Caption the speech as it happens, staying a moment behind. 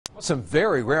Some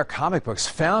very rare comic books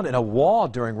found in a wall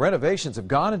during renovations have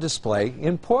gone on display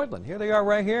in Portland. Here they are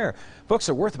right here. Books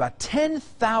are worth about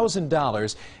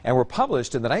 $10,000 and were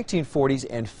published in the 1940s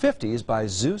and 50s by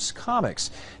Zeus Comics.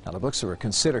 Now, the books were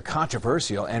considered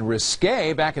controversial and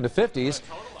risque back in the 50s.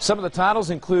 Some of the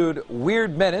titles include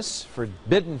Weird Menace,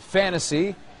 Forbidden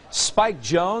Fantasy, Spike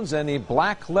Jones, and the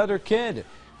Black Leather Kid.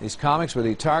 These comics were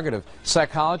the target of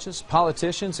psychologists,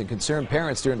 politicians, and concerned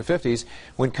parents during the 50s,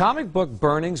 when comic book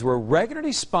burnings were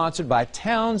regularly sponsored by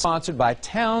towns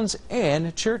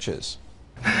and churches.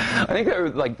 I think they were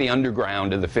like the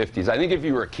underground of the 50s. I think if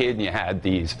you were a kid and you had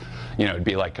these, it'd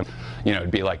be like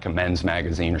a men's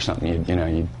magazine or something.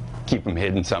 You'd keep them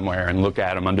hidden somewhere and look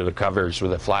at them under the covers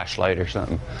with a flashlight or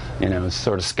something. It's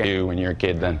sort of scary when you're a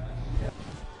kid then.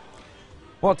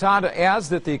 Well, Todd adds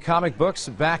that the comic books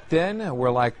back then were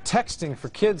like texting for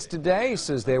kids today. He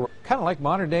says they were kind of like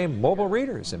modern-day mobile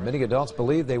readers, and many adults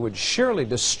believe they would surely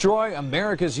destroy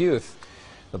America's youth.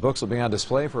 The books will be on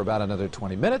display for about another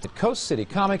 20 minutes at Coast City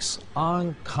Comics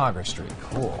on Congress Street.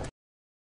 Cool.